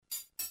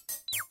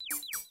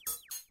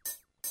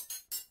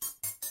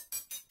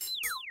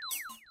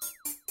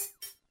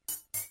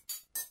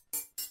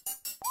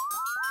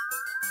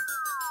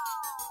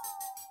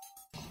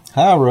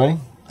Hi, Ray.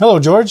 Hello,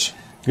 George.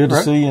 Good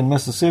to see you in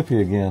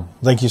Mississippi again.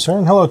 Thank you, sir.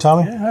 And hello,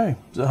 Tommy. Yeah, hey,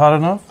 is it hot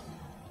enough?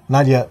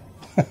 Not yet.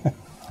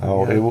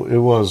 It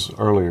was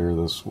earlier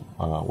this,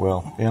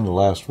 end of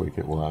last week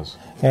it was.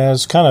 Yeah,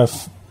 it's kind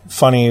of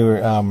funny.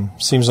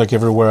 Seems like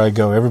everywhere I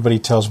go, everybody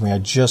tells me I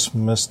just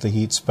missed the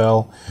heat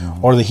spell,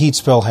 or the heat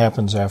spell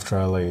happens after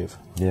I leave.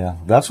 Yeah,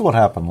 that's what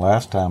happened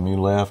last time you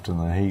left, and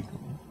the heat,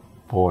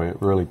 boy, it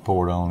really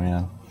poured on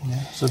in.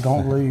 Yeah, so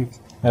don't leave.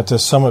 At the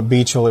Summit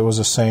Beach, it was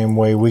the same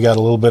way. We got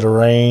a little bit of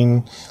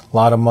rain, a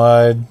lot of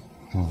mud.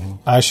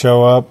 I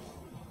show up.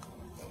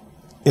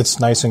 It's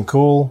nice and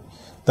cool.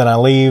 Then I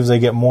leave. They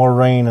get more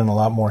rain and a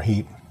lot more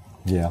heat.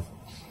 Yeah.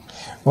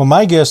 Well,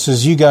 my guess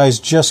is you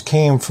guys just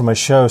came from a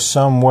show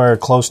somewhere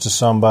close to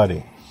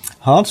somebody.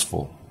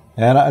 Huntsville.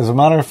 And as a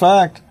matter of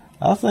fact,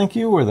 I think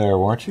you were there,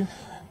 weren't you?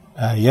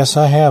 Yes,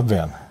 I have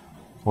been.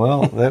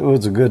 Well, that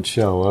was a good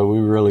show. We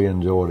really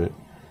enjoyed it.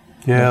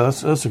 Yeah,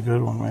 that's a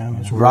good one, man.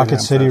 It's really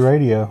Rocket City impressive.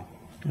 Radio.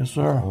 Yes,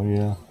 sir. Oh,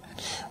 yeah.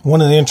 One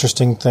of the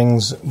interesting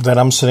things that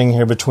I'm sitting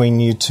here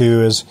between you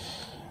two is,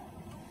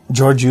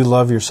 George, you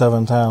love your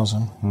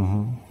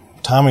 7000.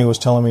 Tommy was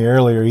telling me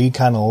earlier he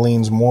kind of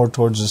leans more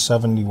towards the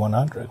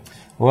 7100.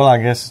 Well,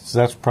 I guess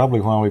that's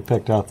probably why we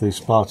picked out these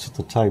spots at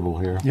the table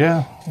here.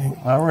 Yeah,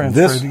 I ran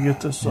through to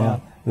get this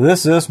on.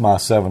 This is my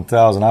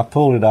 7000. I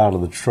pulled it out of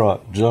the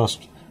truck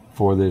just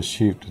for this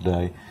shoot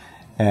today.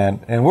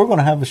 And we're going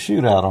to have a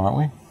shootout, aren't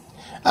we?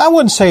 I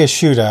wouldn't say a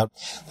shootout.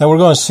 Now, we're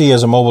going to see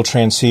as a mobile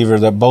transceiver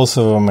that both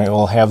of them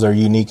will have their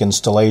unique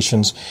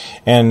installations.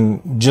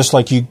 And just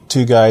like you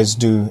two guys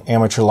do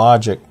amateur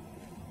logic,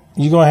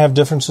 you're going to have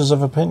differences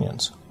of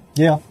opinions.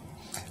 Yeah.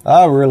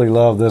 I really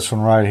love this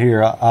one right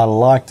here. I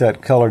like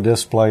that color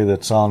display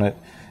that's on it.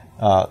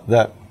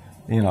 That,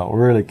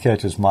 really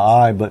catches my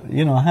eye. But,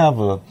 I have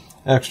a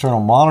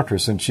external monitor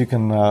since you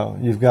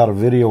can, you've got a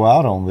video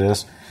out on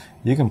this.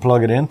 You can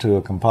plug it into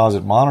a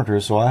composite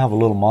monitor, so I have a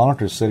little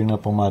monitor sitting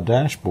up on my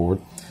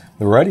dashboard.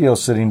 The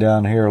radio's sitting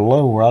down here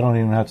low where I don't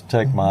even have to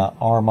take my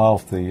arm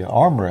off the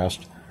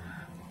armrest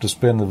to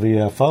spin the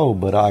VFO,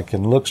 but I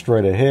can look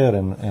straight ahead,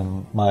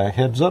 and my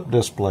heads-up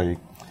display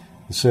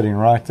is sitting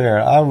right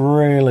there. I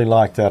really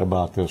like that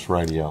about this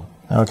radio.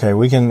 Okay,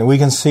 we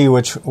can see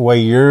which way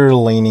you're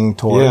leaning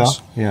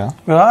towards. Yeah.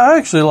 But I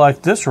actually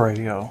like this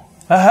radio.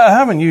 I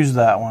haven't used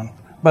that one.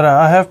 But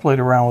I have played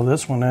around with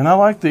this one, and I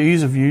like the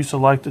ease of use. I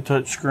like the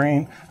touch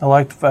screen. I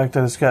like the fact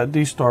that it's got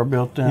D-Star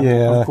built in,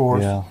 of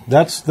course. Yeah,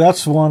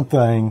 that's one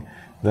thing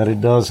that it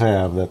does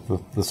have that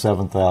the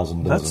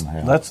 7000 doesn't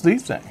have. That's the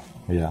thing.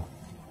 Yeah.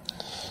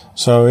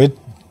 So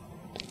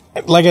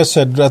like I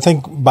said, I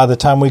think by the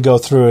time we go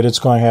through it, it's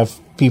going to have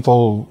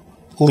people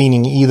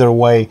leaning either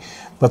way,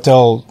 but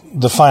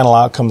the final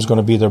outcome is going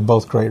to be they're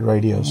both great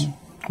radios.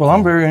 Well,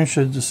 I'm very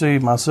interested to see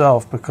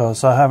myself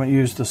because I haven't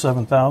used the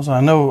 7000. I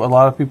know a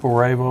lot of people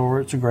rave over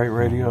it. It's a great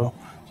radio.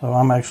 So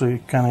I'm actually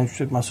kind of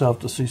interested myself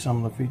to see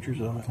some of the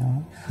features of it.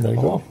 There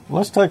you go.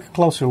 Let's take a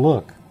closer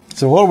look.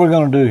 So what are we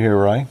going to do here,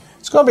 Ray?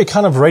 It's going to be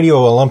kind of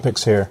radio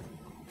Olympics here.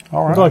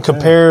 All right. We're going to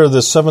compare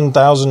the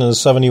 7000 and the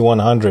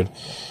 7100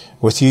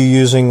 with you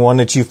using one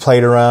that you've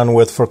played around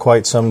with for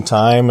quite some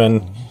time.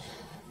 And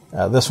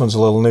this one's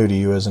a little new to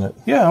you, isn't it?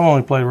 Yeah, I've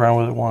only played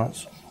around with it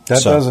once.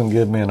 That doesn't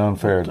give me an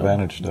unfair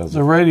advantage, does it?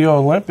 The Radio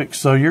Olympics,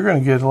 so you're going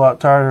to get a lot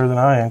tireder than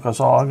I am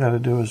because all I got to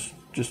do is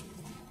just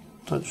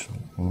touch.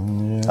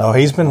 Yeah. Oh,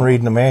 he's been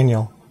reading the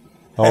manual.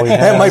 Oh, yeah.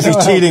 That might be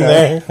cheating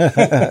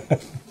there.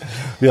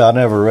 Yeah, I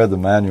never read the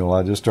manual.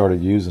 I just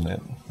started using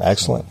it.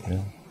 Excellent.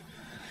 Yeah.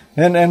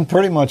 And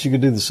pretty much you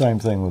could do the same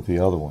thing with the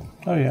other one.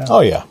 Oh, yeah.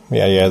 Oh, yeah.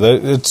 Yeah.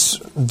 It's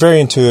very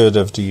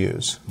intuitive to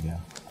use. Yeah.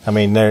 I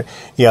mean, there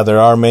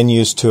are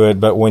menus to it,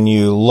 but when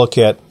you look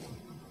at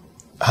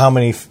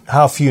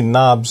how few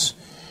knobs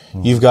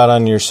you've got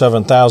on your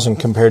 7000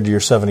 compared to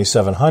your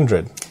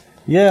 7700.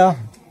 Yeah.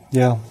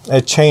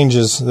 It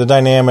changes. The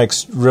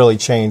dynamics really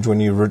change when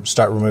you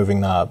start removing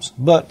knobs.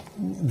 But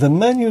the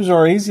menus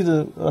are easy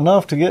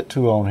enough to get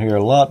to on here,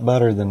 a lot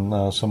better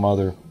than some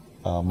other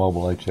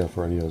mobile HF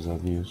radios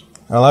I've used.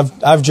 Well,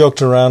 I've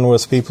joked around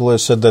with people who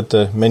said that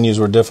the menus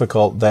were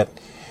difficult, that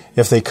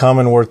if they come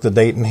and work the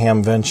Dayton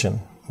Hamvention,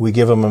 we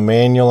give them a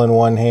manual in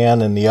one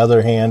hand and the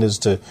other hand is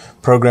to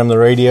program the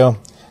radio,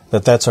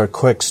 that's our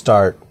quick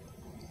start,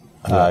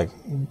 our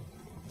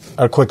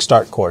quick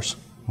start course.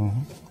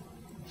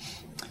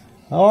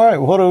 All right,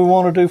 what do we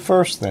want to do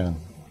first then?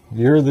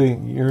 You're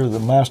the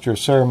master of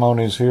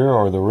ceremonies here,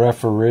 or the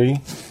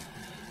referee.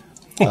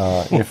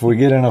 If we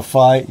get in a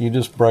fight, you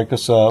just break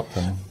us up.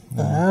 I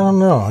don't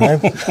know.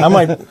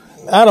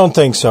 I don't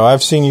think so.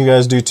 I've seen you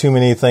guys do too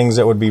many things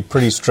that would be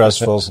pretty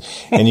stressful,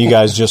 and you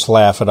guys just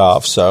laugh it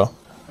off. So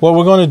what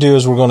we're going to do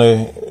is we're going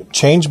to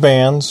change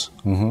bands,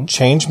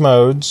 change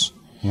modes,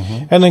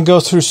 and then go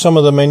through some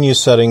of the menu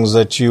settings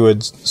that you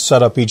would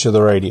set up each of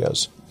the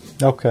radios.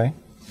 Okay.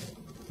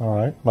 All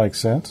right. Makes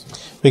sense.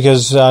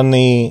 Because on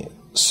the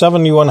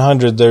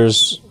 7100,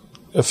 there's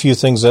a few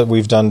things that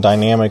we've done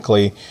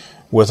dynamically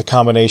with a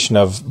combination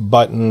of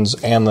buttons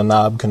and the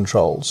knob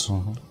controls,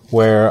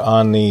 where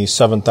on the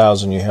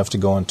 7000 you have to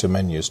go into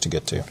menus to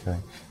get to. Okay.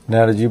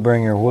 Now, did you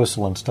bring your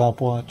whistle and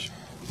stopwatch?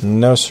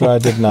 No, sir, I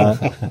did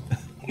not.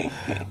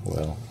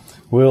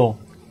 Well,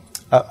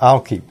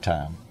 I'll keep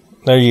time.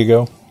 There you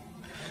go.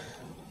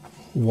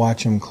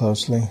 Watch him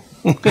closely.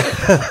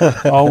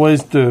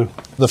 Always do.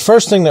 The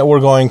first thing that we're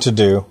going to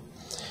do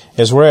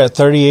is we're at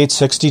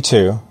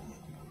 3862.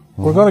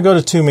 We're going to go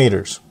to 2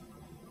 meters.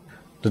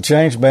 To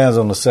change bands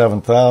on the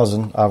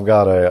 7000, I've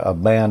got a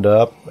band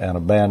up and a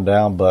band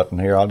down button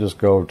here. I'll just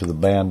go over to the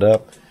band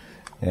up,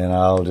 and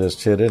I'll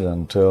just hit it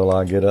until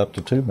I get up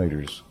to 2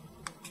 meters.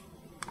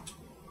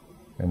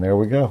 And there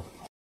we go.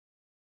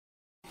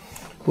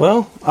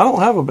 Well, I don't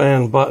have a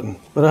band button,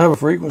 but I have a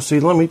frequency.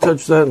 Let me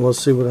touch that and let's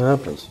see what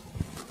happens.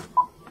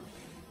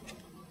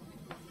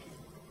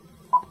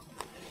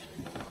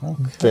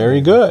 Okay.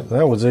 Very good.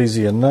 That was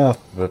easy enough,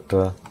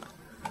 but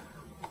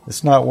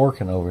it's not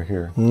working over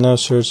here. No,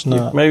 sir, it's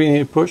not. Maybe you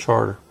need to push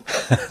harder.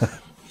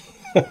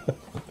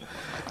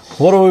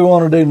 What do we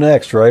want to do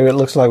next, Ray? It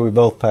looks like we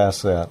both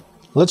passed that.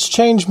 Let's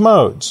change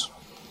modes.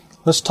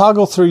 Let's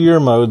toggle through your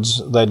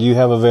modes that you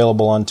have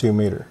available on 2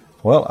 meter.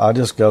 Well, I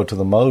just go to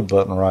the mode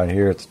button right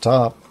here at the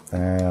top,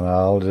 and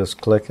I'll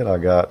just click it. I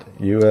got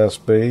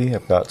USB,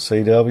 I've got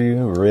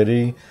CW,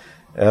 RIDI,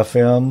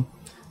 FM,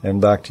 and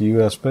back to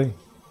USB.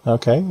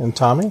 Okay, and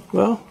Tommy?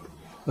 Well,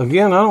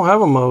 again, I don't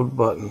have a mode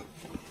button,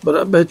 but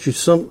I bet you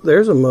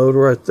there's a mode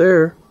right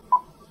there.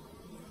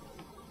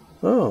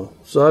 Oh,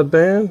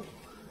 sideband,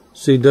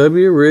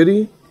 CW,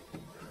 RIDI,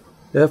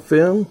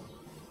 FM,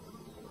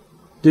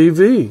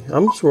 DV.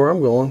 That's where I'm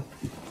going.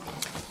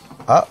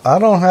 I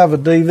don't have a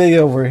DV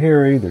over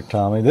here either,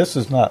 Tommy. This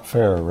is not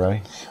fair,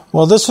 Ray.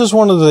 Well, this is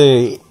one of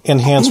the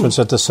enhancements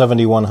that the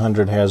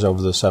 7100 has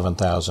over the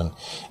 7000,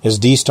 is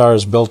D-Star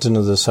is built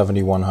into the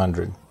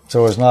 7100.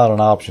 So it's not an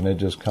option, it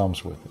just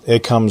comes with it.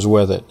 It comes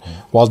with it.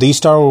 While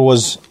D-Star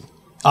was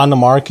on the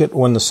market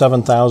when the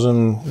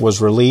 7000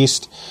 was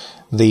released,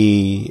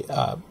 the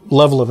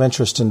level of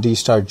interest in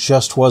D-Star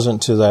just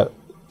wasn't to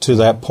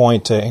that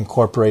point to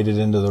incorporate it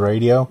into the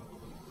radio.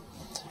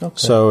 Okay.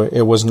 So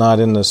it was not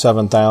in the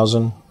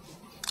 7000.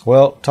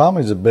 Well,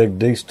 Tommy's a big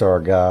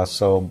D-Star guy,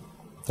 so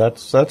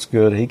that's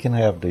good. He can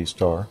have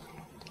D-Star.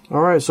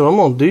 All right, so I'm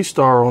on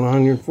D-Star on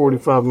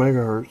 145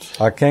 megahertz.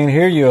 I can't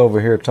hear you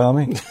over here,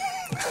 Tommy.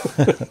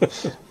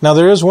 Now,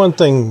 there is one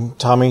thing,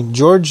 Tommy.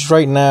 George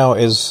right now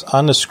is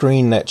on the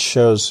screen that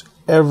shows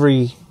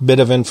every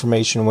bit of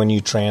information when you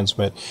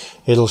transmit.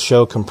 It'll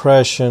show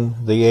compression,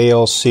 the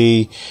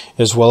ALC,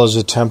 as well as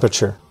the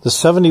temperature. The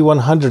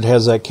 7100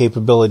 has that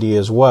capability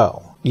as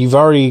well. You've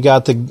already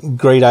got the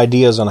great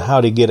ideas on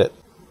how to get it.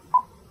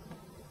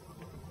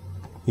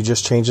 You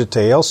just change it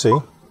to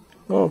ALC.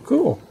 Oh,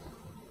 cool.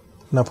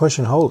 Now push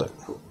and hold it.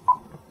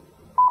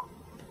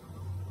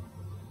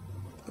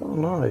 Oh,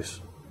 nice.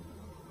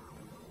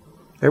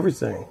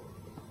 Everything.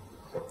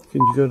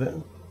 Can you go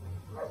down?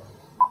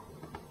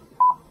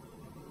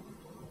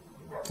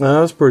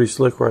 That's pretty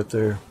slick right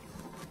there.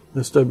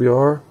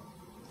 SWR.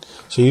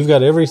 So you've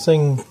got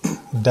everything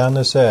down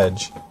this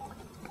edge.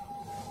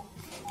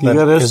 You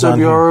got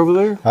SWR over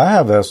there? I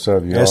have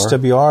SWR.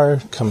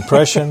 SWR,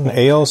 compression,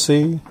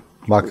 ALC.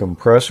 My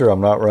compressor,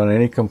 I'm not running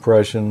any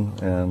compression,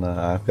 and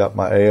I've got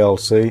my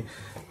ALC,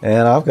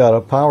 and I've got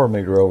a power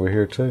meter over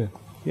here too.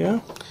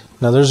 Yeah.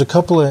 Now there's a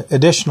couple of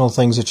additional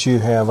things that you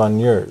have on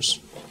yours.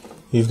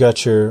 You've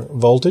got your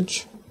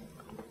voltage,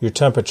 your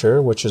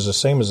temperature, which is the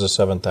same as the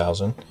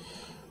 7000,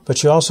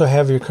 but you also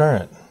have your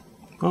current.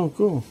 Oh,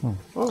 cool.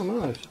 Oh,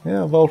 nice.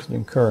 Yeah, voltage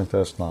and current,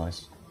 that's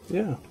nice.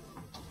 Yeah.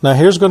 Now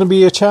here's going to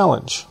be a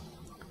challenge.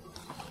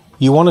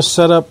 You want to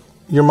set up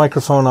your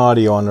microphone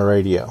audio on the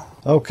radio.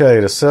 Okay,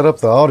 to set up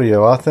the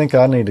audio, I think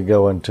I need to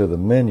go into the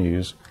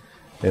menus.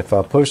 If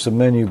I push the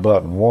menu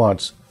button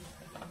once,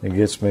 it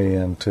gets me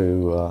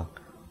into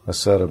a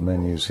set of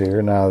menus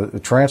here. Now,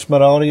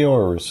 transmit audio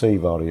or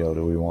receive audio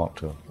do we want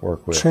to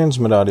work with?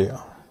 Transmit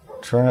audio.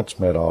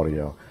 Transmit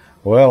audio.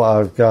 Well,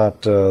 I've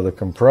got the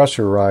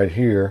compressor right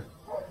here,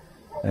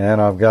 and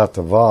I've got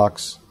the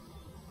Vox,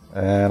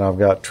 and I've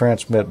got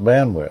transmit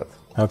bandwidth.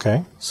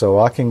 Okay. So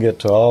I can get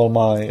to all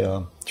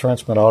my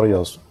transmit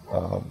audios.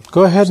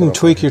 Go ahead and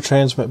tweak your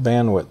transmit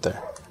bandwidth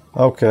there.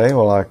 Okay,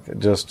 well, I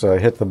just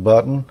hit the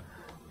button.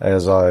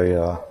 As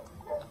I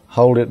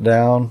hold it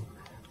down,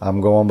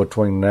 I'm going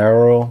between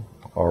narrow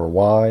or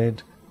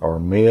wide or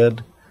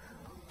mid.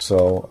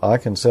 So I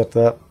can set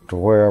that to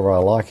wherever I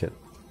like it.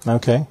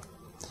 Okay.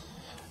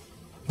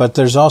 But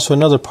there's also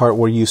another part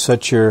where you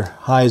set your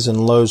highs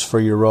and lows for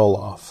your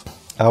roll-off.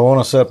 I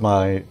want to set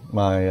my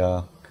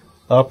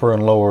upper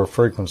and lower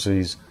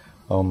frequencies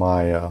on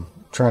my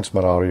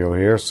transmit audio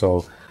here,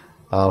 so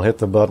I'll hit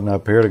the button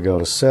up here to go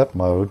to set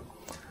mode.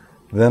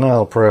 Then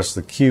I'll press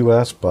the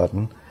QS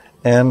button,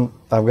 and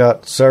I've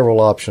got several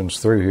options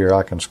through here.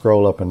 I can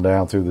scroll up and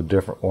down through the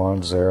different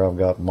ones there. I've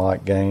got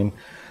mic gain.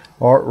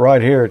 Or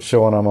right here it's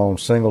showing I'm on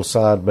single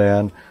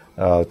sideband.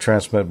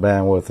 Transmit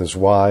bandwidth is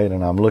wide,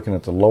 and I'm looking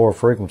at the lower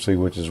frequency,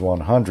 which is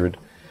 100.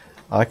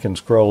 I can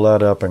scroll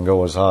that up and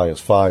go as high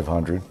as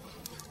 500.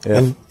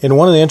 And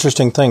one of the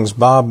interesting things,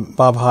 Bob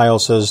Heil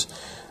says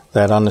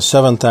that on the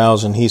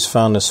 7000 he's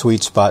found a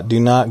sweet spot. Do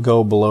not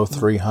go below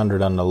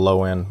 300 on the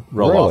low end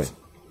roll-off.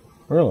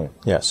 Really?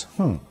 Yes.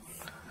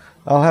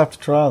 I'll have to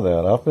try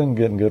that. I've been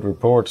getting good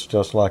reports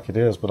just like it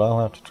is, but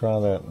I'll have to try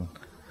that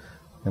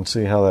and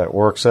see how that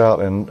works out.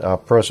 And I'll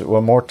press it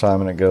one more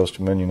time, and it goes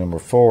to menu number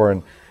 4.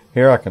 And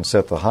here I can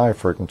set the high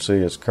frequency.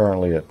 It's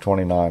currently at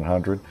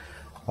 2900.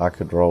 I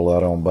could roll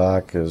that on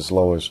back as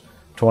low as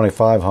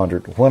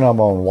 2500 when I'm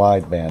on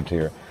wideband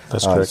here.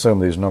 That's I correct. assume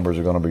these numbers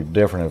are going to be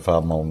different if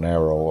I'm on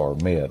narrow or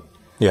mid.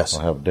 Yes.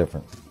 I'll have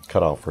different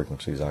cutoff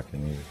frequencies I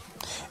can use.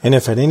 And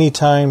if at any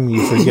time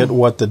you forget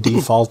what the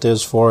default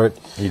is for it,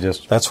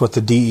 that's what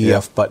the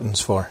DEF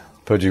button's for.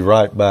 Put you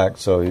right back,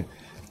 so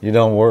you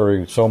don't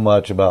worry so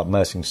much about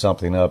messing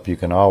something up. You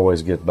can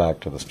always get back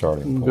to the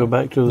starting point. Go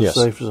back to the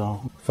safe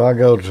zone. If I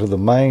go to the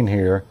main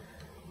here,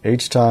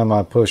 each time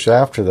I push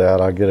after that,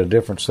 I get a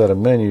different set of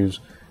menus.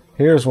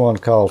 Here's one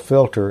called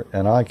filter,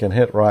 and I can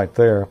hit right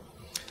there.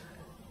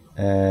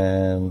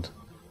 And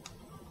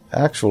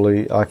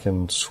actually, I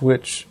can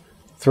switch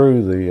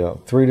through the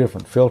 3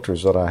 different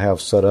filters that I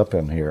have set up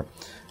in here.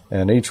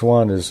 And each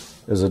one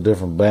is a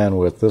different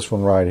bandwidth. This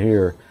one right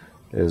here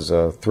is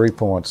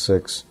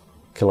 3.6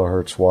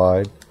 kilohertz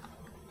wide.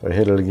 If I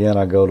hit it again,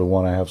 I go to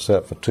one I have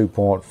set for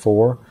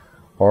 2.4.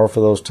 Or for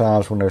those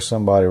times when there's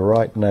somebody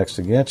right next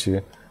against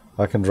you,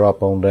 I can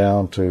drop on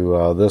down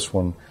to this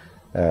one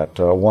at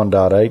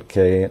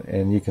 1.8K.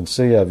 And you can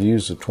see I've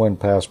used the twin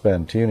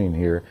passband tuning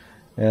here.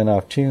 And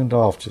I've tuned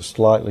off just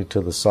slightly to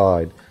the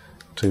side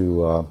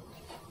to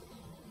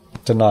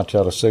notch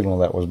out a signal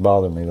that was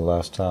bothering me the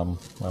last time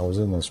I was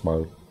in this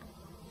mode.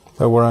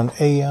 But we're on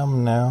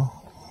AM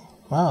now.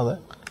 Wow.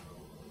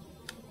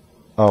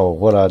 Oh,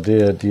 what I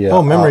did, yeah.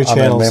 Oh, memory I'm in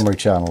channels. memory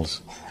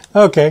channels.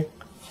 Okay.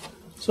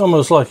 It's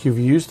almost like you've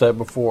used that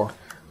before.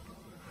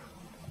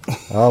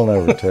 I'll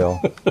never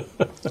tell.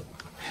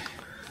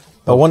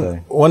 But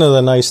Okay. one of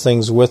the nice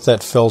things with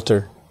that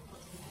filter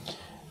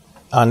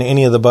on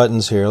any of the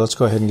buttons here, let's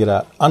go ahead and get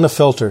out. On the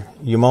filter,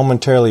 you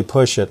momentarily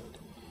push it,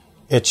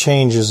 it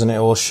changes and it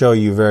will show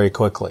you very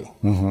quickly.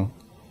 Mm-hmm.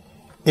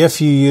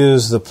 If you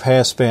use the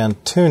passband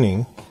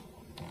tuning,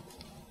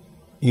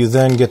 you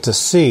then get to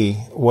see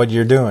what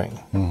you're doing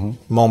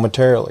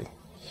momentarily.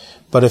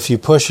 But if you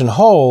push and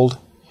hold,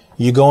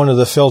 you go into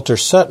the filter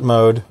set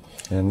mode.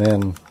 And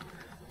then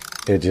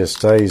it just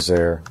stays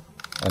there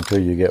until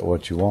you get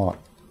what you want.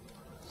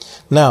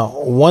 Now,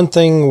 one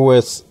thing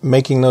with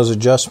making those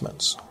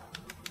adjustments,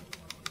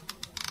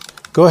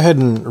 go ahead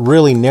and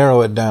really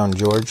narrow it down,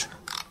 George.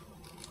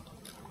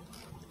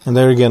 And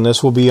there again,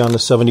 this will be on the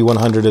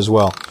 7100 as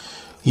well.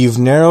 You've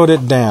narrowed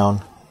it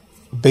down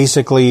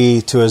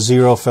basically to a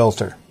 0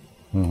 filter.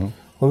 Mm-hmm.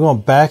 We're going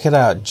to back it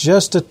out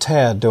just a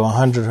tad to a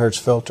 100 hertz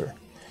filter.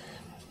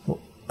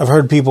 I've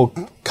heard people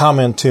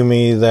comment to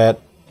me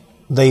that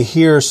they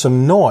hear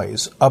some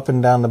noise up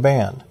and down the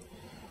band.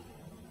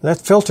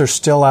 That filter's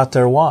still out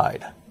there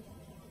wide.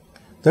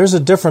 There's a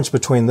difference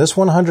between this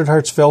 100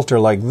 hertz filter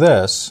like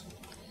this,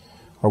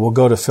 or we'll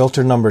go to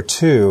filter number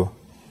 2,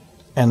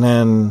 and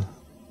then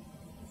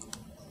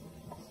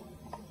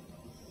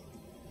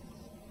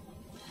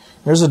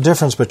there's a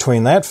difference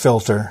between that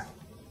filter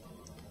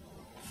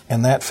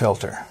and that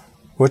filter.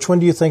 Which one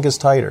do you think is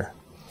tighter?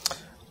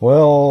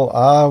 Well,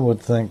 I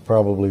would think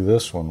probably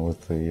this one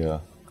with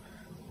the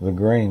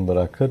green, but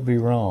I could be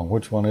wrong.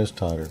 Which one is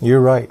tighter? You're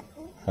right.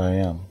 I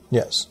am.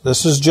 Yes.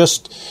 This is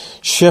just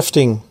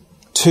shifting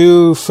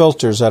 2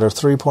 filters that are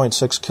 3.6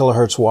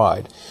 kilohertz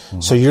wide.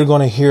 Mm-hmm. So you're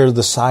going to hear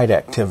the side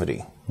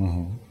activity.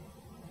 Mm-hmm.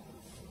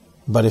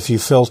 But if you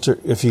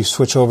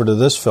switch over to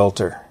this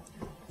filter,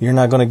 you're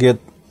not going to get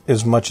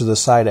as much of the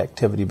side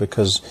activity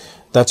because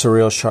that's a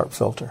real sharp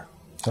filter.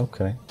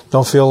 Okay.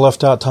 Don't feel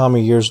left out,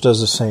 Tommy. Yours does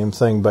the same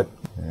thing, but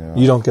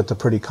you don't get the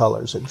pretty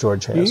colors that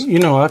George has. You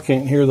know, I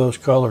can't hear those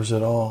colors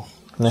at all,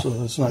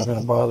 so it's not going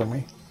to bother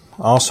me.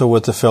 Also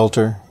with the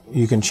filter,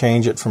 you can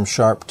change it from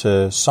sharp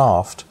to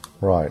soft.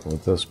 Right,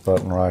 with this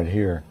button right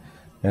here.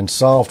 And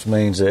soft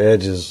means the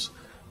edges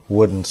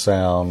wouldn't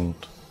sound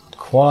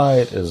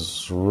quite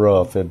as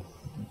rough. It'd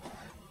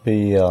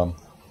be a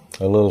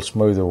little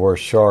smoother, where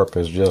sharp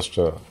is just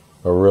a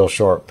real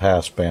sharp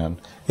passband.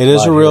 It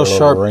is a real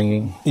sharp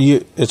ringing.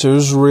 It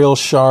is real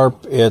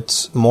sharp.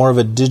 It's more of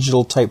a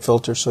digital type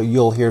filter, so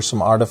you'll hear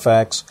some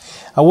artifacts.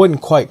 I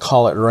wouldn't quite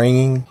call it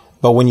ringing,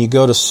 but when you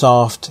go to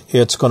soft,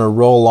 it's going to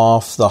roll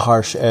off the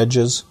harsh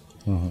edges,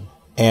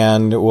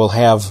 and it will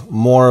have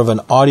more of an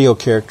audio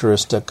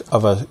characteristic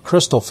of a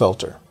crystal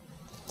filter.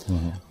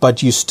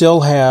 But you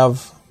still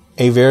have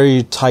a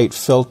very tight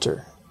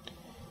filter.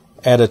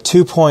 At a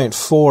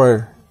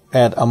 2.4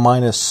 at a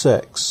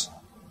 -6,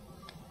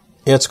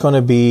 it's going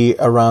to be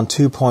around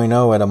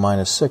 2.0 at a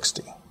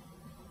 -60,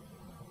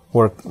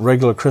 where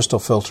regular crystal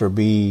filter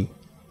be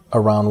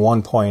around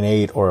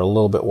 1.8 or a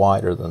little bit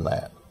wider than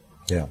that.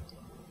 Yeah.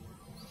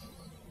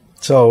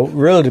 So it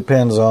really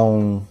depends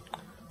on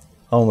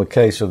the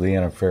case of the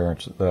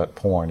interference at that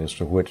point as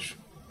to which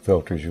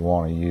filters you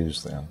want to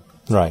use then.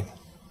 Right.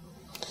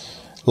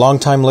 Long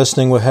time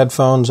listening with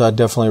headphones, I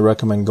definitely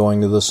recommend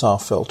going to the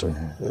soft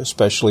filter,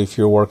 especially if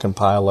you're working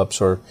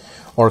pileups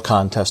or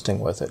contesting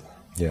with it.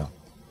 Yeah.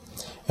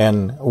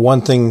 And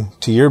one thing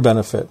to your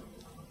benefit,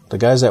 the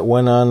guys that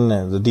went on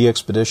the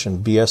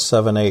DXpedition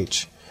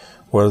BS7H,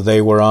 where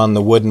they were on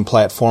the wooden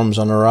platforms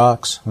on the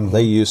rocks,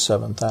 they used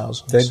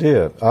 7000s. They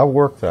did. I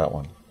worked that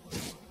one.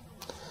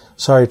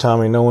 Sorry,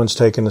 Tommy, no one's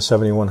taken the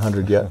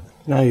 7100 yet.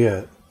 Not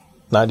yet.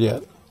 Not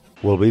yet.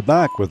 We'll be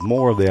back with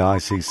more of the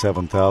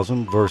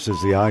IC7000 versus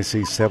the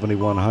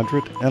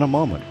IC7100 in a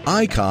moment.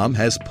 ICOM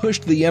has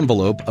pushed the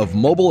envelope of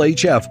mobile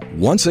HF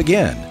once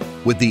again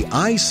with the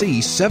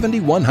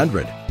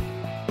IC7100.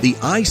 The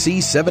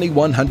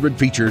IC7100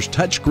 features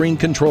touchscreen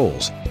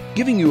controls,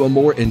 giving you a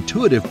more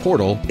intuitive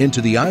portal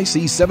into the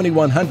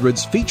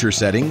IC7100's feature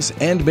settings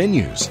and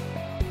menus.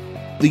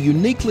 The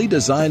uniquely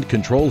designed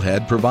control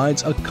head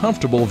provides a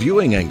comfortable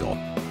viewing angle,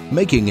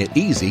 making it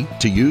easy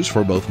to use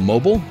for both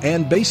mobile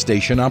and base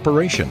station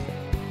operation.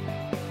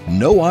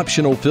 No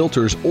optional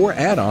filters or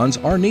add-ons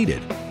are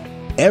needed.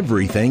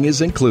 Everything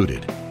is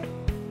included.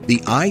 The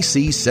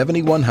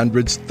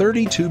IC7100's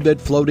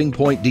 32-bit floating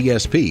point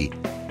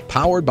DSP,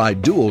 powered by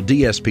dual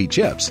DSP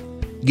chips,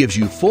 gives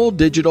you full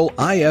digital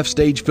IF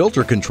stage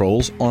filter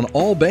controls on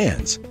all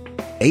bands,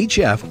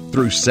 HF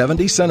through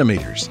 70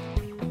 centimeters.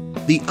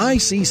 The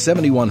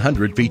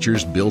IC7100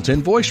 features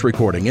built-in voice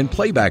recording and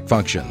playback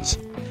functions,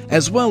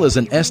 as well as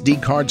an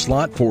SD card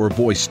slot for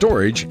voice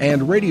storage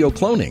and radio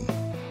cloning,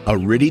 a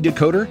RTTY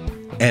decoder,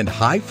 and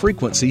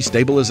high-frequency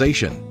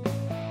stabilization.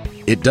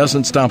 It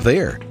doesn't stop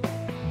there.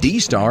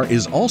 D-Star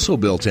is also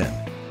built in,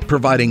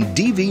 providing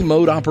DV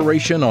mode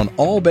operation on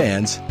all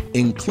bands,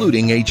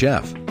 including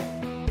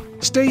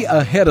HF. Stay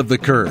ahead of the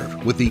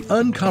curve with the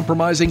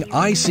uncompromising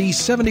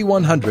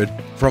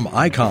IC7100 from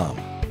ICOM.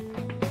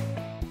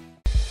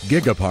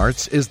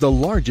 Gigaparts is the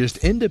largest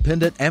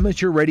independent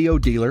amateur radio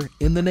dealer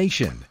in the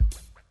nation.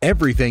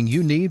 Everything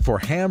you need for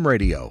ham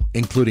radio,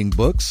 including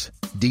books,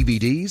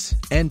 DVDs,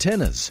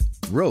 antennas,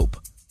 rope,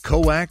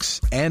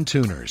 coax, and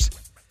tuners.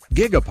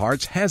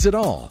 Gigaparts has it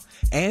all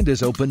and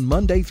is open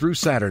Monday through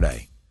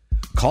Saturday.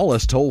 Call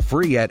us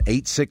toll-free at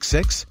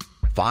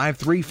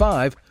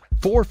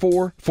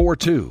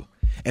 866-535-4442,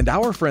 and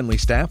our friendly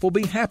staff will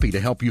be happy to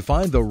help you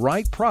find the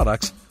right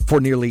products for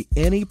nearly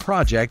any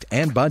project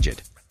and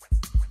budget.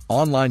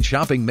 Online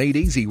shopping made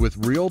easy with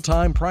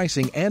real-time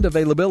pricing and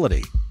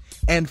availability,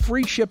 and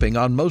free shipping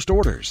on most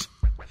orders.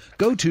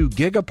 Go to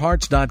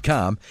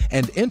gigaparts.com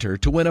and enter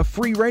to win a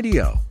free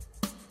radio.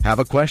 Have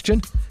a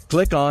question?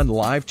 Click on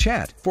Live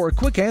Chat for a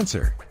quick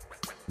answer.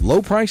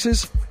 Low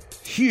prices?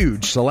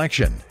 Huge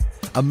selection.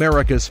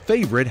 America's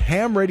favorite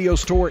ham radio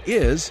store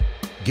is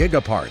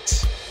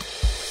Gigaparts.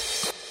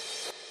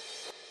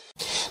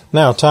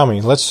 Now,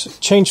 Tommy, let's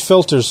change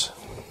filters.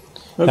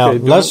 Okay, Now,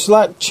 let's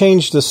not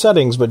change the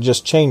settings, but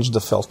just change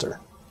the filter.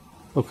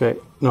 Okay.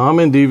 No, I'm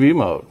in DV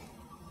mode.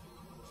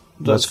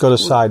 Let's go to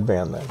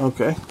sideband then.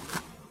 Okay.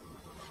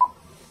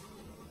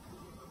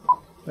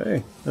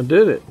 Hey, I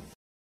did it.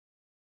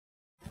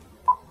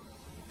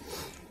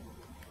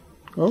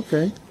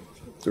 Okay.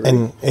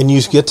 And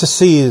you get to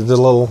see the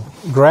little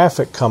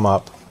graphic come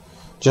up,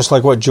 just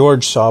like what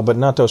George saw, but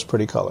not those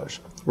pretty colors.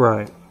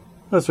 Right.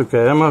 That's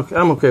okay. I'm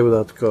okay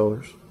without the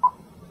colors.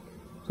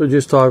 So it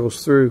just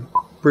toggles through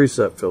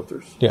preset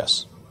filters.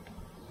 Yes.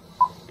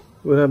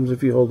 What happens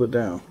if you hold it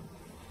down?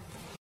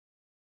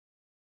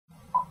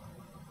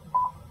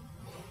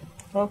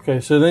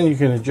 Okay, so then you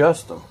can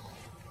adjust them.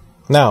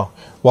 Now,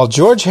 while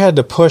George had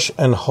to push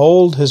and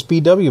hold his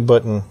BW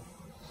button,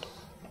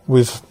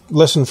 we've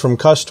listened from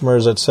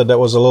customers that said that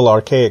was a little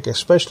archaic,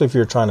 especially if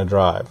you're trying to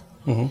drive.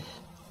 Mm-hmm.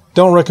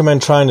 Don't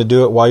recommend trying to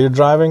do it while you're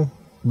driving,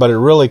 but it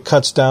really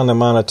cuts down the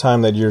amount of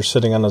time that you're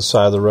sitting on the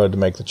side of the road to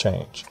make the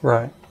change.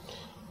 Right.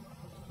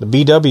 The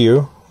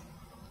BW,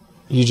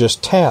 you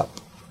just tap,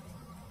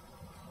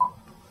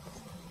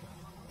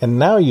 and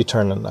now you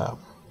turn the knob.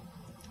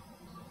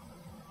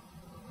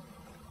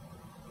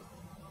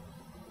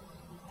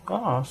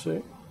 Oh, I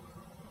see.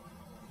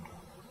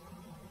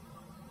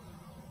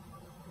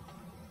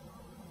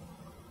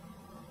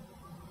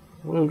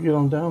 We'll get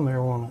them down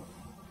there, won't it?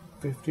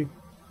 50.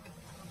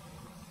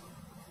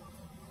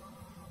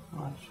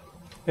 Nice.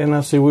 And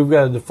I see we've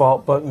got a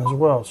default button as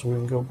well, so we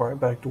can go right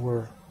back to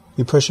where.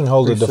 You push and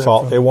hold the Reset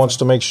default. from It the wants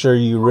to make sure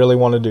you really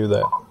want to do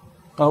that.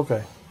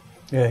 Okay.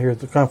 Yeah, here's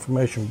the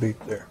confirmation beep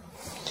there.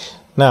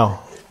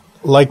 Now,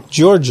 like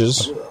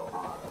George's,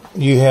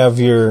 you have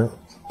your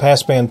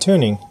passband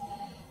tuning.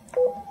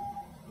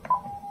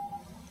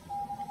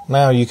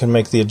 Now you can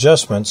make the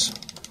adjustments.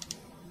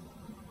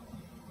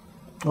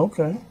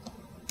 Okay.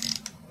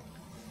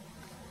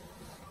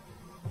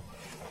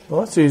 Well,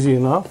 that's easy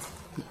enough.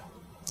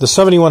 The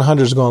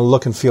 7100 is going to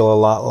look and feel a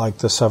lot like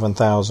the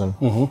 7000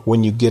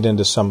 when you get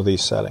into some of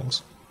these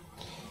settings.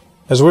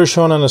 As we're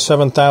showing on the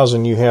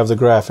 7000, you have the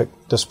graphic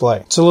display.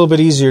 It's a little bit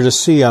easier to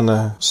see on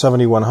the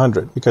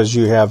 7100 because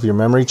you have your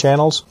memory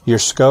channels, your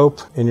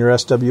scope, and your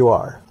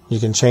SWR. You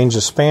can change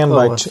the span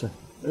by...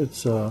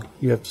 It's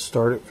you have to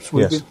start it for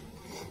sweeping? Yes.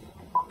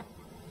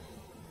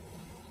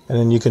 And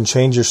then you can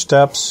change your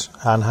steps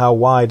on how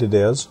wide it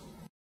is.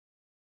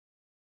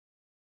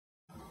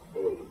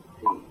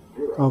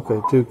 Okay,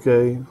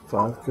 2K,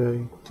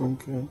 5K,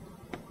 10K.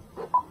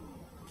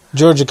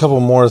 George, a couple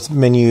more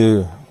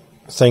menu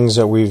things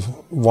that we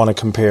want to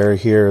compare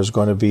here is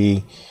going to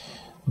be,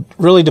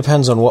 really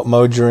depends on what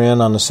mode you're in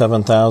on the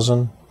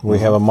 7000. We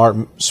have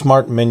a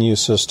smart menu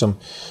system,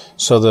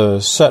 so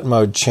the set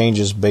mode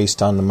changes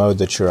based on the mode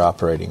that you're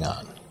operating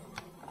on.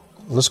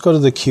 Let's go to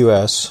the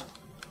QS.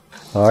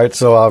 All right,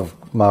 so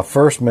my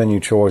first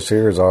menu choice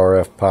here is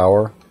RF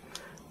power.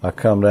 I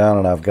come down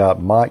and I've got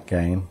mic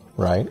gain.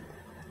 Right.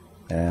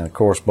 And, of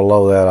course,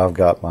 below that I've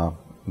got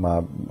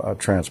my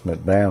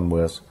transmit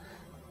bandwidth.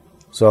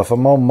 So if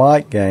I'm on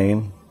mic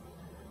gain,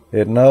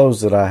 it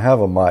knows that I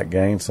have a mic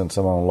gain since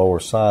I'm on lower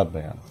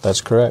sideband.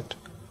 That's correct.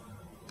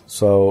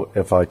 So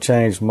if I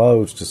change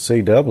modes to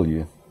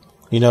CW...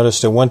 You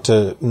noticed it went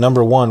to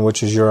number 1,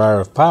 which is your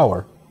RF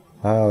power.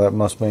 That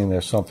must mean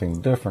there's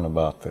something different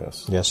about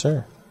this. Yes,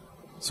 sir.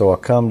 So I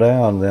come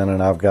down then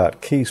and I've got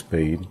key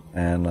speed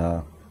and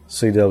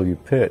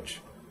CW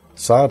pitch,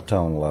 side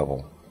tone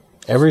level.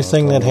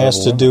 Everything that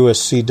has to do with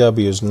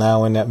CW is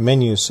now in that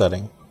menu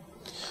setting.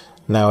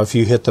 Now, if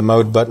you hit the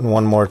mode button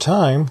one more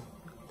time,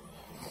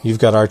 you've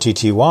got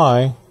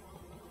RTTY.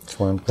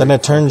 Then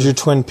it turns your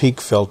twin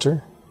peak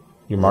filter.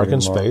 You mark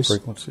in space.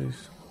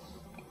 Frequencies.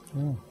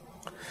 Yeah.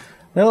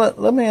 Now,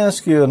 let me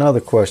ask you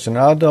another question.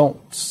 I don't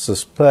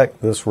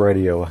suspect this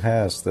radio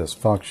has this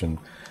function,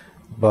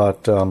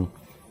 but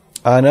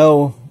I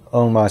know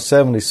on my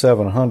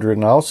 7700,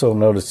 and I also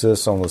noticed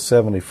this on the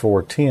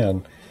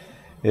 7410,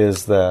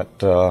 is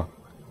that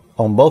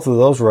on both of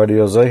those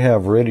radios, they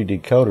have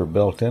RTTY decoder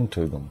built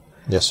into them.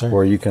 Yes, sir.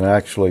 Where you can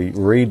actually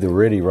read the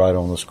RTTY right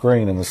on the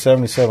screen. And the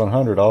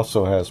 7700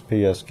 also has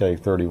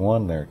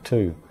PSK31 there,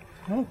 too.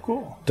 Oh,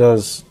 cool.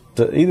 Does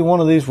either one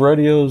of these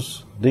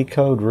radios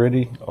decode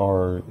RTTY,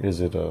 or is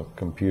it a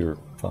computer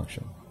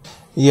function?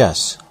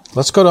 Yes.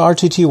 Let's go to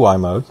RTTY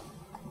mode.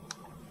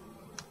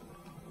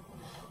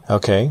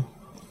 Okay.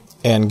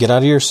 And get out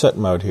of your set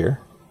mode here.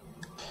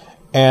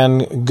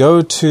 And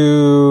go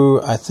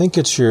to, I think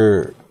it's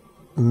your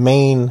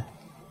main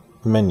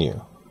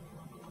menu.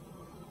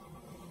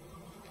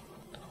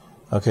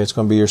 Okay, it's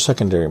going to be your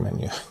secondary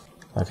menu.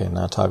 Okay,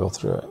 now toggle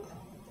through it.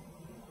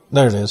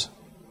 There it is.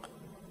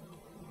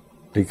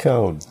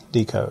 Decode.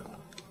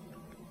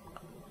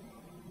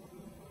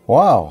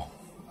 Wow.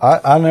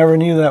 I never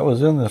knew that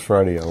was in this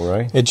radio,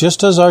 Ray. It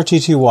just does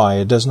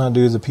RTTY. It does not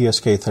do the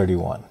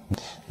PSK31.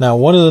 Now,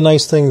 one of the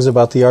nice things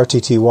about the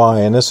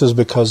RTTY, and this is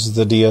because of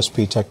the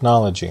DSP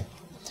technology,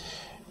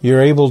 you're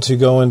able to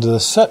go into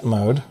the set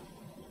mode,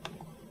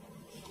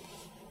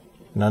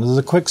 and under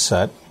the quick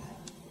set,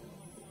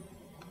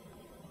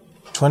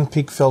 twin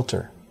peak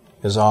filter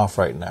is off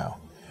right now.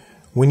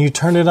 When you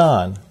turn it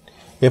on,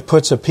 it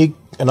puts an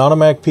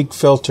automatic peak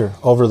filter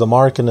over the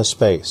mark in the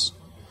space.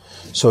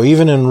 So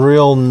even in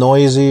real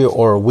noisy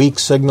or weak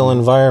signal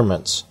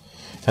environments,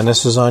 and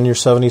this is on your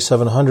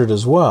 7700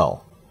 as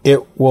well, it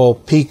will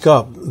peak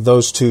up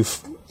those two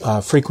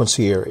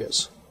frequency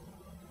areas.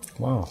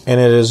 Wow.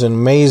 And it is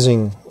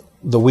amazing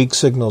the weak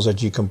signals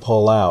that you can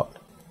pull out.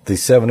 The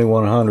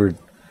 7100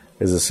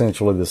 is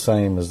essentially the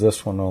same as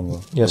this one on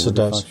the... Yes, it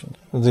does. Function.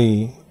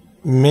 The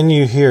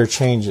menu here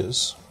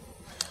changes.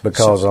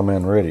 Because I'm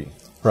in RTTY.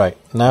 Right.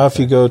 Now if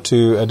you go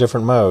to a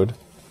different mode...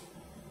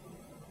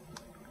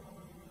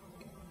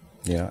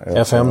 Yeah.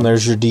 FM,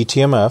 there's your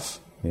DTMF.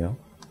 Yeah.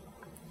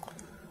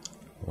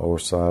 Lower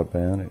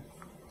sideband, it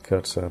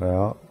cuts that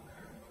out.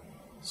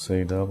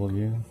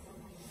 CW.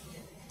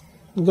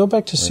 Go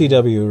back to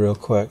CW real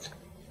quick.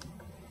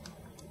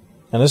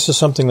 And this is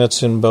something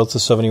that's in both the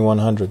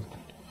 7100.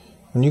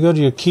 When you go to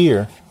your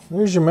keyer,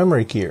 there's your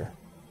memory keyer.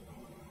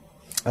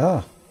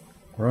 Ah,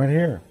 right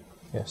here.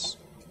 Yes.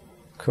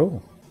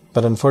 Cool.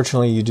 But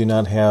unfortunately, you do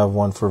not have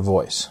one for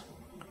voice.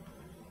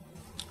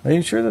 Are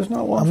you sure there's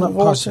not one for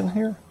voice in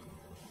here?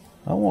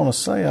 I want to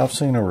say I've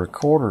seen a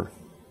recorder.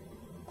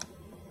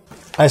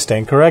 I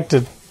stand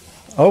corrected.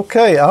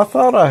 Okay, I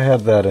thought I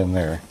had that in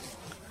there.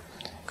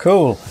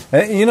 Cool.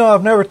 You know,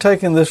 I've never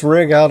taken this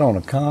rig out on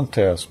a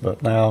contest,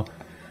 but now,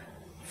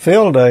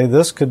 field day,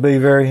 this could be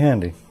very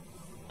handy.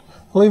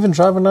 Well, even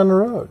driving down the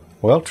road.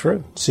 Well,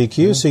 true.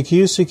 CQ,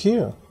 CQ,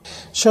 CQ.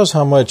 Shows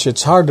how much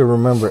it's hard to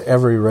remember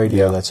every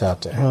radio that's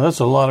out there. Well, that's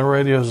a lot of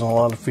radios and a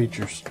lot of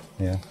features.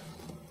 Yeah.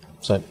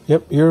 So,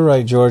 yep, you're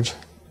right, George.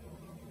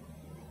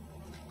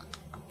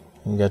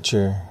 You got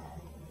your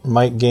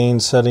mic gain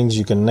settings.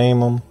 You can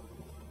name them.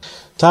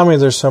 Tommy,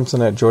 there's something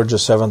that Georgia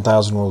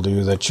 7000 will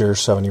do that your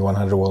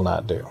 7100 will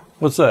not do.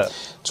 What's that?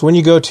 It's when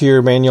you go to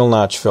your manual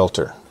notch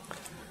filter.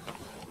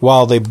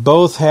 While they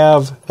both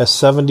have a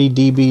 70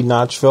 dB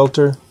notch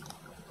filter,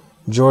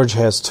 George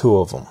has two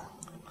of them.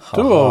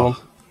 Two of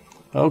them?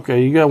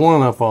 Okay, you got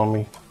one up on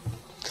me.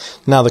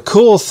 Now, the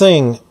cool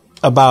thing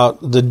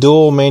about the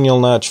dual manual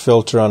notch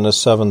filter on the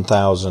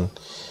 7000,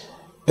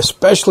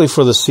 especially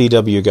for the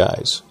CW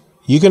guys,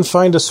 you can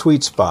find a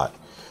sweet spot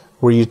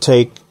where you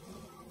take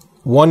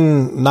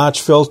one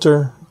notch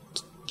filter,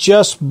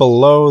 just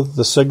below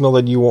the signal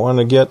that you want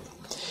to get,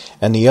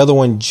 and the other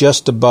one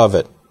just above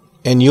it.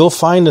 And you'll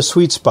find a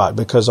sweet spot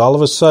because all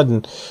of a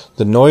sudden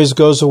the noise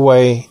goes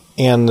away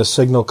and the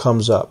signal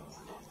comes up.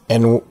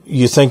 And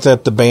you think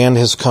that the band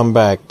has come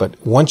back.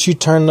 But once you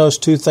turn those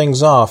two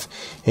things off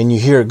and you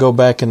hear it go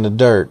back in the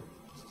dirt,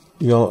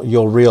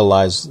 you'll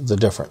realize the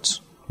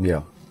difference.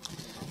 Yeah.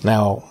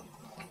 Now,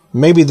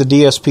 maybe the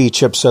DSP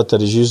chipset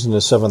that is used in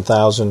the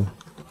 7000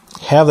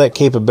 have that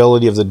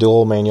capability of the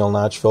dual manual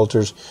notch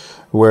filters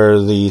where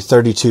the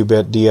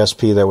 32-bit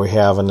DSP that we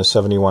have in the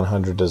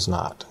 7100 does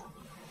not.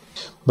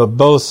 But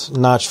both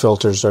notch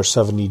filters are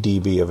 70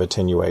 dB of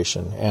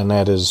attenuation, and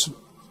that is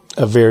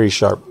a very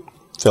sharp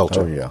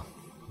filter. Oh, yeah.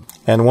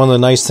 And one of the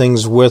nice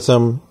things with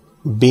them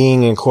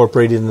being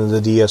incorporated into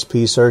the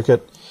DSP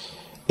circuit,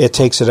 it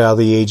takes it out of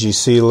the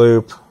AGC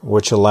loop,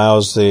 which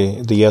allows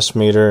the S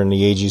meter and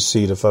the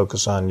AGC to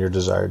focus on your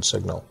desired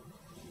signal.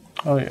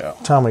 Oh, yeah.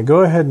 Tommy,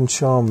 go ahead and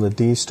show them the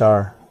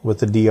D-Star with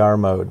the DR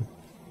mode.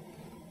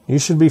 You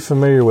should be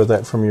familiar with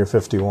that from your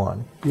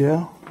 51.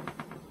 Yeah.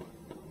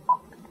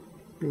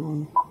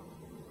 Well,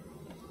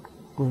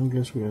 I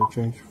guess we gotta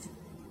change.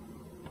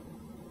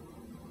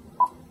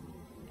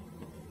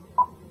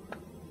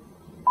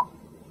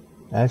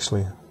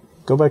 Actually,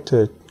 go back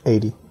to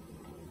 80.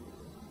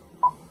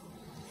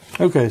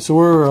 Okay,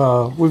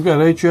 so we've got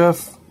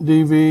HF,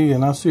 DV,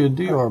 and I see a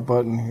DR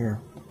button here.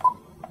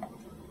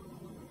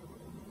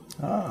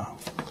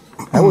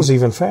 That was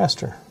even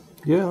faster.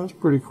 Yeah, that's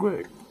pretty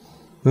quick.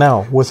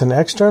 Now, with an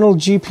external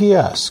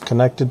GPS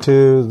connected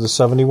to the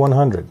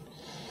 7100,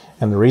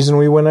 and the reason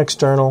we went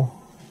external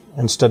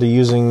instead of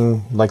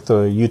using like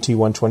the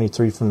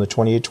UT123 from the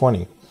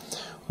 2820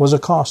 was a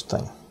cost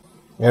thing.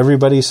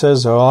 Everybody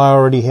says, oh, I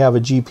already have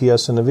a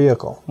GPS in the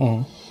vehicle.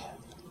 Mm-hmm.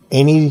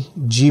 Any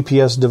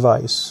GPS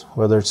device,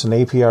 whether it's an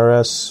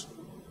APRS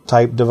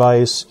type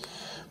device,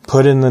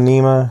 put in the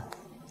NEMA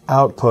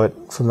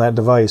output from that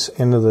device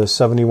into the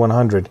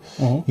 7100,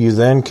 you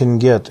then can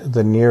get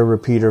the near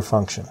repeater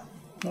function.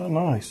 Oh,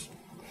 nice.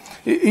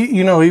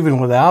 You know, even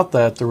without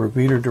that, the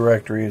repeater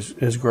directory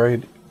is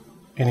great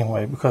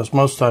anyway, because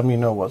most of the time you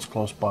know what's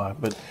close by.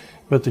 But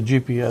the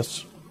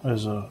GPS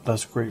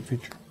that's a great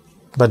feature.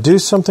 But do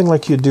something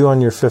like you do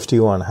on your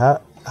 51. How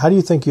do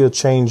you think you'll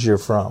change your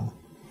from?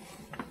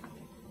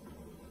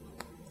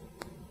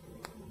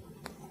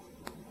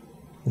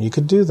 You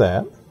could do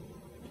that.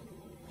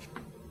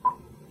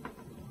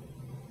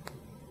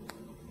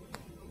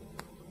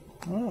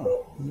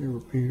 Oh, near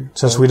repeater.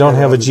 Since we don't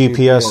have a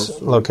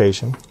GPS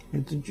location.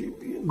 Get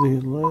the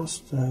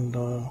list and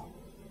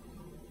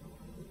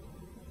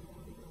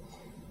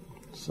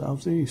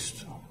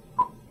southeast.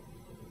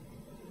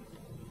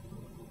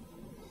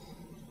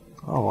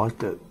 I like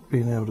that,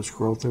 being able to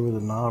scroll through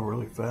with a knob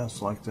really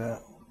fast like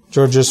that.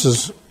 George, this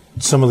is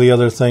some of the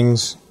other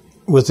things.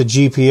 With the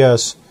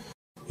GPS,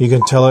 you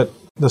can tell it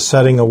the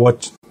setting of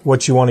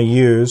what you want to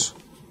use.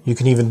 You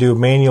can even do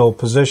manual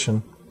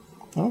position.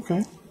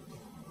 Okay.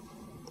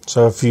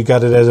 So if you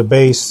got it as a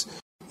base,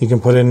 you can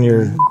put in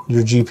your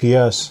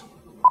GPS.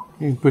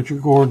 You can put your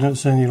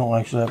coordinates in. You don't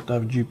actually have to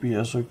have a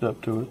GPS hooked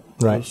up to it.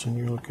 Right. It's in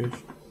your location.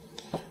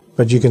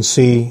 But you can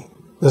see,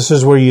 this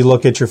is where you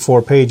look at your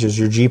 4 pages.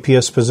 Your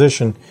GPS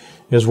position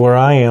is where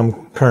I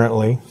am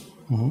currently.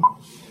 Mm-hmm.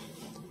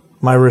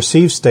 My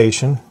receive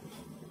station,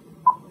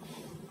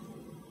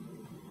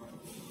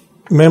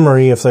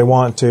 memory if they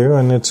want to,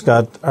 and it's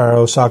got our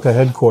Osaka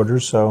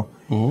headquarters, so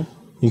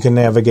you can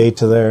navigate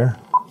to there.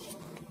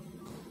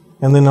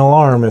 And then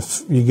alarm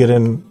if you get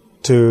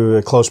into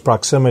a close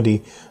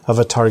proximity of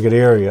a target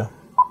area.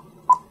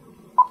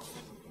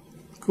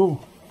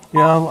 Cool.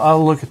 Yeah,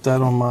 I'll look at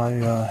that on my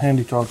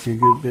Handy Talk for you a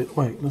good bit.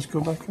 Wait, let's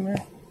go back in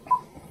there.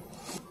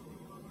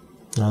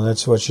 No,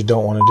 that's what you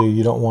don't want to do.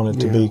 You don't want it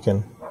to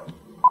beacon.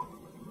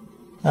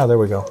 Oh, there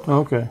we go.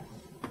 Okay.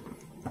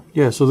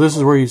 Yeah, so this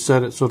is where you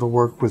set it so it'll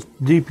work with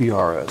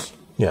DPRS.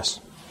 Yes.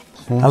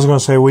 I was going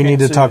to say, we need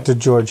to talk to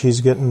George.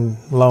 He's getting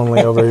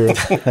lonely over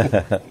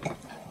here.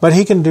 But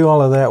he can do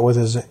all of that with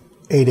his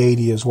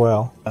 880 as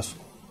well. Yes.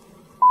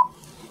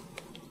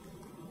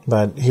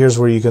 But here's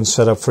where you can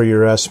set up for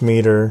your S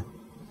meter,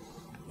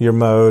 your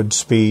mode,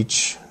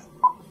 speech,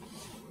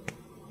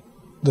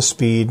 the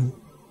speed.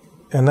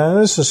 And then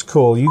this is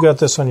cool. You got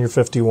this on your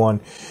 51.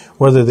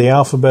 Whether the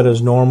alphabet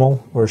is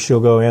normal, or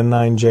she'll go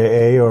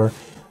N9JA,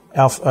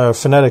 or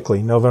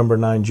phonetically, November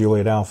 9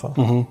 Juliet Alpha.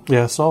 Mm-hmm.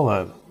 Yeah, I saw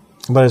that.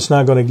 But it's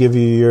not going to give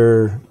you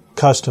your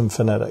custom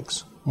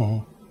phonetics.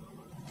 Mm-hmm.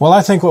 Well,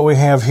 I think what we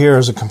have here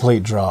is a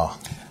complete draw.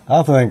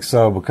 I think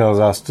so, because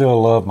I still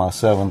love my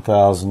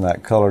 7000,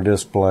 that color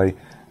display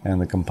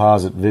and the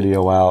composite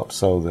video out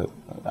so that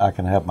I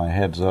can have my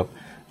heads-up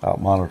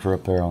monitor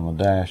up there on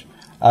the dash.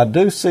 I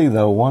do see,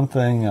 though, one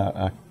thing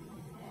I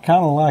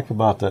kind of like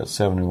about that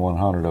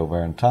 7100 over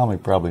there, and Tommy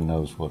probably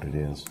knows what it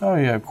is. Oh,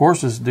 yeah, of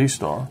course it's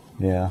D-Star.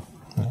 Yeah.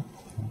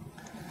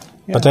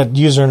 But that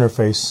user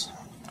interface.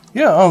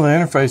 Yeah, the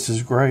interface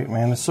is great,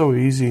 man. It's so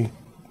easy.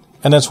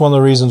 And that's one of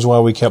the reasons why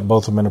we kept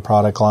both of them in a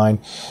product line.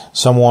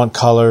 Some want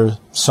color,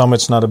 some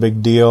it's not a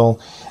big deal.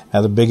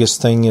 The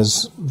biggest thing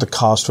is the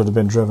cost would have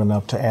been driven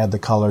up to add the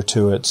color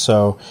to it.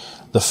 So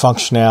the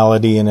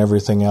functionality and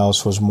everything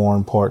else was more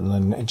important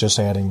than just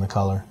adding the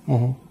color.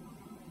 Mm-hmm.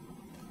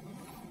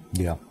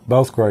 Yeah,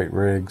 both great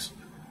rigs.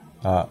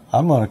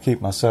 I'm going to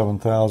keep my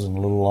 7000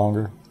 a little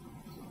longer.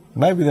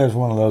 Maybe there's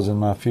one of those in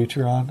my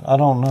future. I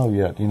don't know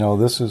yet. You know,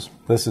 this is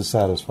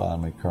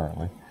satisfying me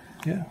currently.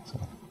 Yeah. So.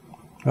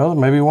 Well,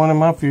 maybe one in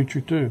my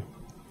future too.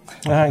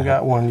 I ain't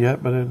got one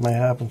yet, but it may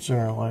happen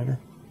sooner or later.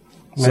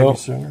 Maybe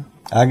sooner.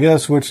 I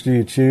guess which do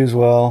you choose?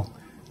 Well,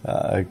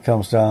 it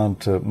comes down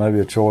to maybe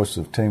a choice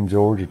of Team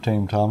George or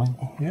Team Tommy.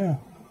 Yeah.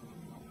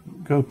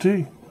 Go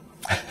T.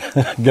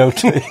 Go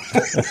T.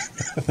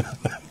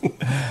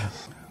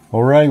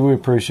 Well, Ray, we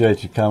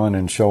appreciate you coming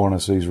and showing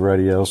us these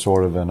radios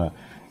sort of in a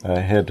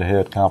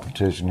head-to-head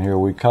competition here.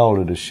 We called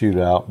it a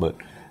shootout, but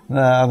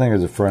I think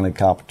it's a friendly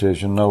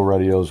competition. No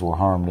radios were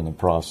harmed in the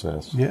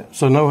process. Yeah,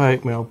 so no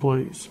hate mail,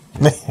 please.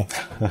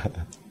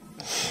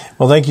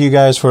 Well, thank you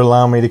guys for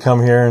allowing me to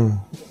come here and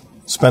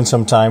spend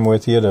some time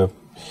with you to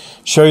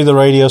show you the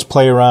radios,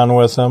 play around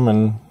with them,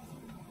 and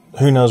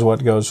who knows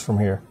what goes from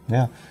here.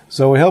 Yeah.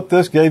 So we hope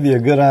this gave you a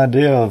good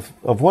idea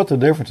of what the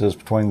differences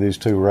between these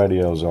two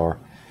radios are.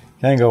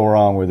 Can't go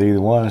wrong with either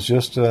one. It's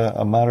just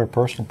a matter of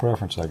personal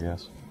preference, I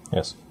guess.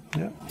 Yes.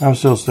 Yeah. I'm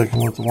still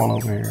sticking with the one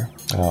over here.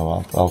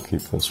 Oh, I'll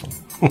keep this one.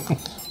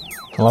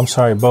 Well, I'm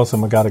sorry, both of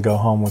them have got to go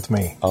home with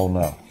me. Oh,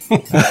 no.